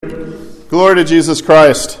Glory to Jesus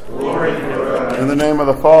Christ. Glory to God. In the name of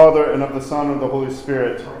the Father, and of the Son, and of the Holy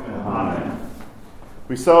Spirit. Amen.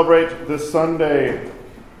 We celebrate this Sunday,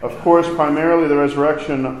 of course, primarily the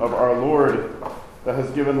resurrection of our Lord that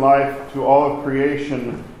has given life to all of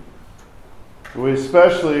creation. We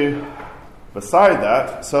especially, beside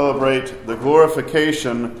that, celebrate the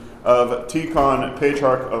glorification of Tikhon,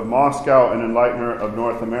 Patriarch of Moscow and Enlightener of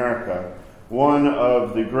North America, one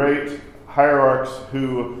of the great hierarchs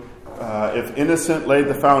who, if innocent, laid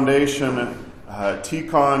the foundation.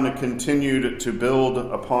 Tikhon continued to build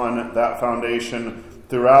upon that foundation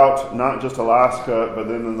throughout not just Alaska, but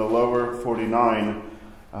then in the lower 49,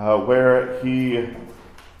 where he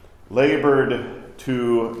labored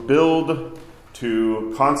to build,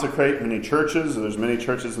 to consecrate many churches. There's many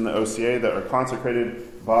churches in the OCA that are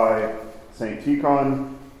consecrated by St.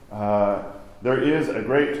 Tikhon. There is a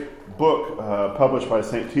great book published by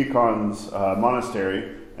St. Tikhon's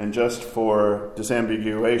monastery, and just for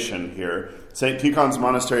disambiguation here, St. Tikhon's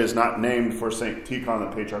monastery is not named for St. Tikhon,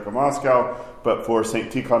 the Patriarch of Moscow, but for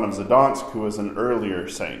St. Tikhon of Zadansk, who was an earlier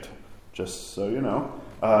saint, just so you know.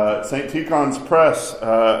 St. Tikhon's Press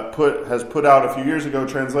has put out a few years ago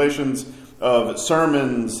translations of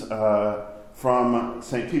sermons from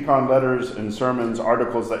St. Tikhon letters and sermons,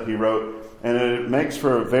 articles that he wrote, and it makes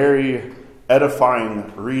for a very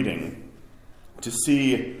edifying reading to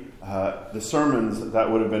see the sermons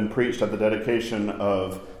that would have been preached at the dedication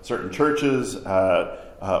of certain churches,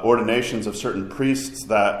 ordinations of certain priests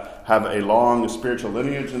that have a long spiritual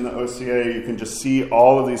lineage in the OCA. You can just see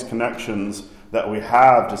all of these connections that we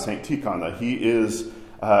have to St. Tikhon, that he is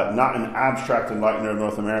not an abstract enlightener of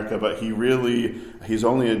North America, but he's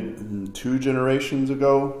only 2 generations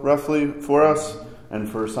ago, roughly, for us. And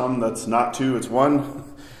for some, that's not 2, it's 1.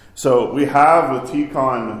 So we have with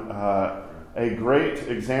Tikhon a great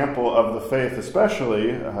example of the faith,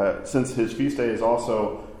 especially since his feast day is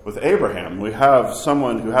also with Abraham. We have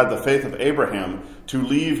someone who had the faith of Abraham to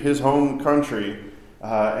leave his home country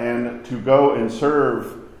and to go and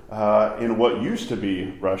serve in what used to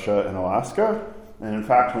be Russia and Alaska. And in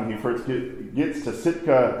fact, when he first gets to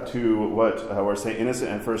Sitka, to where St.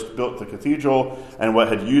 Innocent had first built the cathedral, and what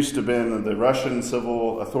had used to been the Russian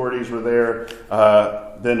civil authorities were there,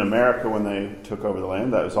 then America, when they took over the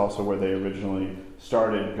land, that was also where they originally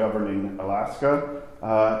started governing Alaska.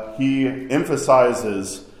 He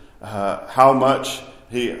emphasizes how much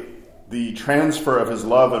the transfer of his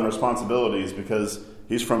love and responsibilities, because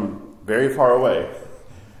he's from very far away,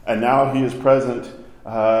 and now he is present.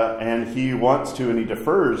 And he wants to, and he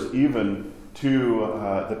defers even to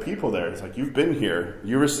the people there. It's like, you've been here,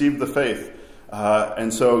 you received the faith,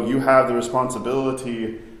 and so you have the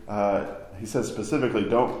responsibility. He says specifically,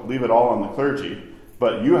 don't leave it all on the clergy,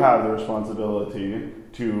 but you have the responsibility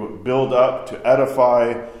to build up, to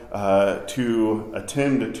edify, to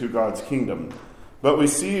attend to God's kingdom. But we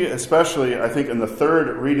see, especially, I think, in the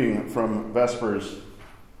third reading from Vespers,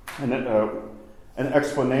 an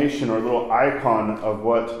explanation or a little icon of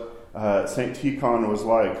what St. Tikhon was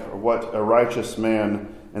like, or what a righteous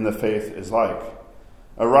man in the faith is like.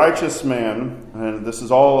 A righteous man, and this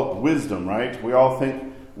is all wisdom, right? We all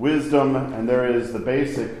think wisdom, and there is the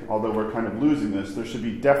basic, although we're kind of losing this, there should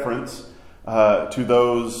be deference to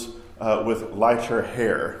those with lighter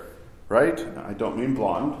hair, right? I don't mean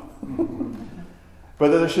blonde. But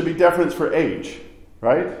there should be deference for age,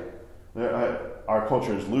 right? Our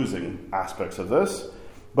culture is losing aspects of this,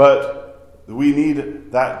 but we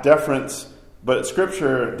need that deference. But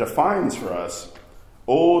Scripture defines for us,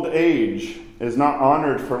 old age is not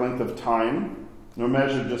honored for length of time, nor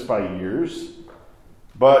measured just by years,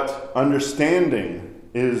 but understanding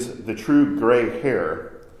is the true gray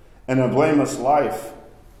hair, and a blameless life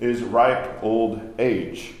is ripe old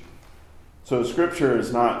age. So Scripture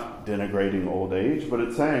is not denigrating old age, but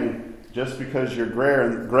it's saying just because you're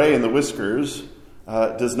gray in the whiskers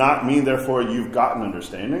does not mean, therefore, you've gotten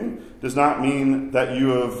understanding, does not mean that you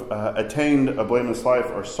have attained a blameless life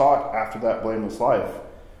or sought after that blameless life.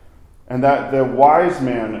 And that the wise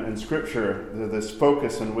man in Scripture, this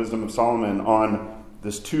focus and wisdom of Solomon on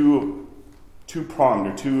this two-pronged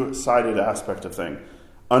or two-sided aspect of thing,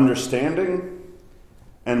 understanding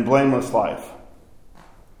and blameless life.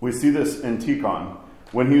 We see this in Tikhon.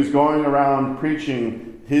 When he was going around preaching,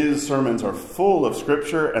 his sermons are full of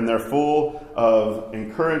Scripture, and they're full of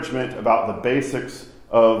encouragement about the basics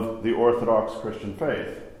of the Orthodox Christian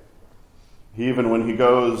faith. Even when he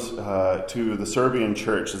goes to the Serbian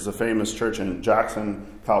church, it's a famous church in Jackson,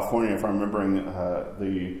 California, if I'm remembering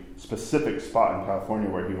the specific spot in California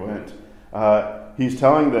where he went, he's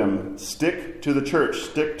telling them, stick to the church,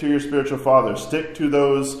 stick to your spiritual fathers, stick to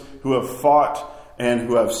those who have fought and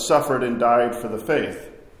who have suffered and died for the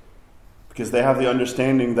faith, because they have the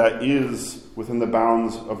understanding that is within the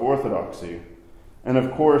bounds of orthodoxy. And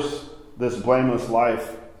of course, this blameless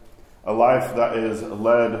life, a life that is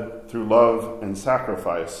led through love and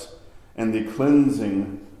sacrifice, and the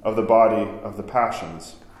cleansing of the body of the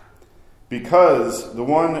passions. Because the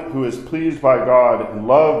one who is pleased by God and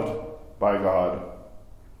loved by God,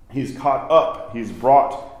 he's caught up, he's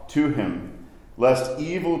brought to him, lest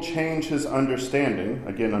evil change his understanding,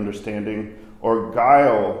 again understanding, or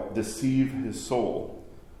guile deceive his soul.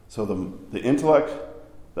 So the intellect,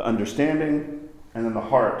 the understanding, and then the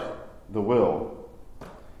heart, the will.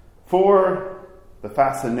 For the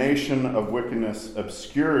fascination of wickedness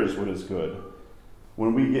obscures what is good.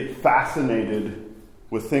 When we get fascinated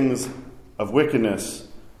with things of wickedness,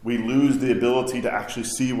 we lose the ability to actually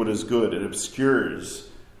see what is good. It obscures.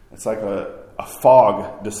 It's like a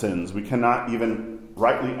fog descends. We cannot even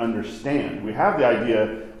rightly understand. We have the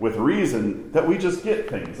idea with reason that we just get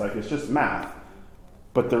things, like it's just math.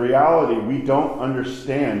 But the reality, we don't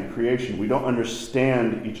understand creation. We don't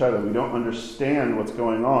understand each other. We don't understand what's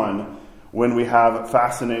going on when we have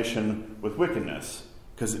fascination with wickedness,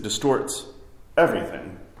 because it distorts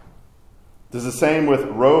everything. There's the same with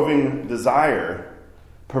roving desire,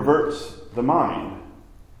 perverts the mind.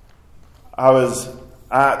 I was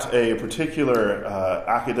at a particular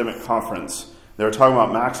academic conference. They were talking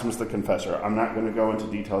about Maximus the Confessor. I'm not going to go into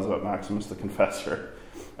details about Maximus the Confessor.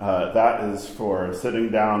 That is for sitting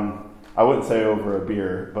down, I wouldn't say over a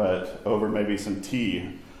beer, but over maybe some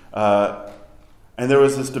tea. And there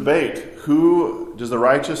was this debate, who does the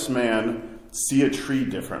righteous man see a tree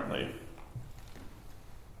differently?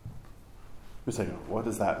 You're saying, what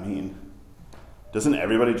does that mean? Doesn't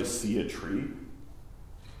everybody just see a tree?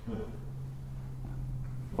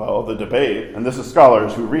 Well, the debate, and this is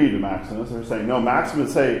scholars who read Maximus, they're saying, no,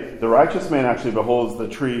 Maximus say the righteous man actually beholds the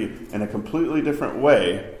tree in a completely different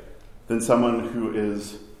way than someone who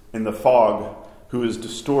is in the fog, who is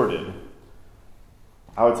distorted.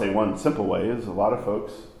 I would say one simple way is a lot of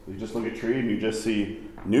folks, you just look at tree and you just see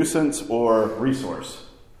nuisance or resource.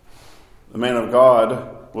 The man of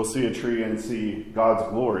God will see a tree and see God's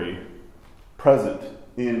glory present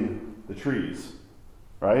in the trees,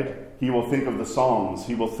 right? He will think of the Psalms,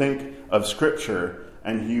 he will think of Scripture,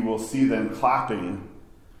 and he will see them clapping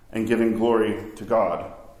and giving glory to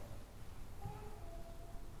God.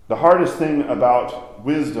 The hardest thing about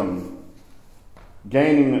wisdom,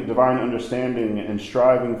 gaining divine understanding and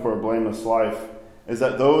striving for a blameless life, is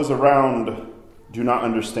that those around do not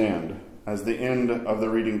understand. As the end of the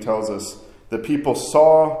reading tells us, the people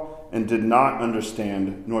saw and did not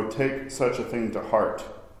understand, nor take such a thing to heart.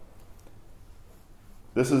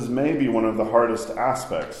 This is maybe one of the hardest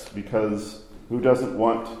aspects, because who doesn't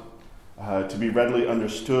want to be readily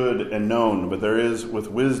understood and known? But there is, with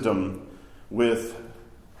wisdom, with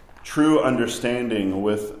true understanding,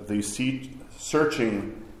 with the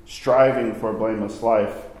searching, striving for a blameless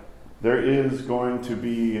life, there is going to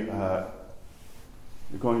be, you're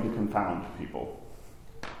going to confound people.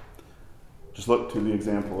 Just look to the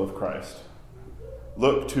example of Christ.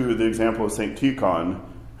 Look to the example of St. Tikhon,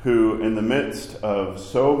 who, in the midst of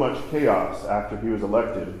so much chaos after he was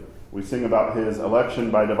elected, we sing about his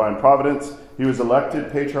election by divine providence. He was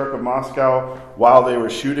elected Patriarch of Moscow while they were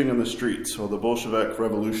shooting in the streets, while the Bolshevik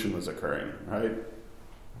Revolution was occurring, right?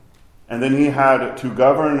 And then he had to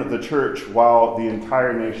govern the church while the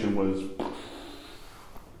entire nation was...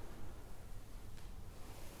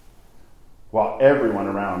 while everyone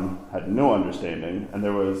around had no understanding, and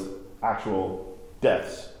there was actual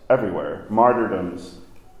deaths everywhere, martyrdoms.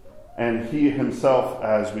 And he himself,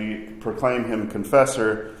 as we proclaim him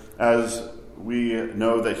confessor, as we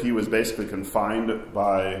know that he was basically confined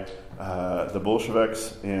by the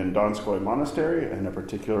Bolsheviks in Donskoy Monastery in a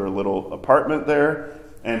particular little apartment there,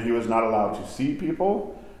 and he was not allowed to see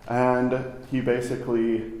people, and he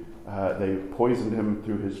basically, they poisoned him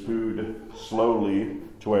through his food slowly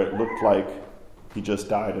to where it looked like he just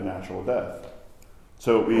died a natural death.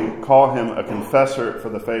 So we call him a confessor for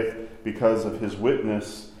the faith because of his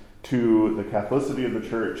witness to the Catholicity of the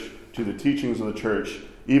church, to the teachings of the church,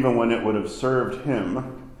 even when it would have served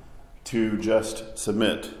him to just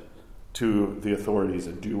submit to the authorities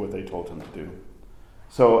and do what they told him to do.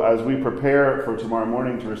 So as we prepare for tomorrow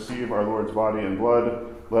morning to receive our Lord's body and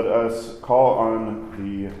blood, let us call on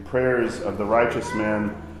the prayers of the righteous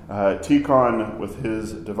man, Tikhon, with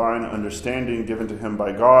his divine understanding given to him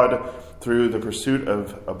by God through the pursuit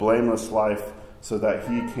of a blameless life, so that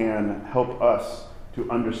he can help us to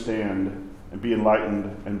understand and be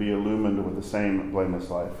enlightened and be illumined with the same blameless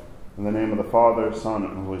life. In the name of the Father, Son,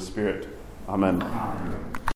 and Holy Spirit. Amen.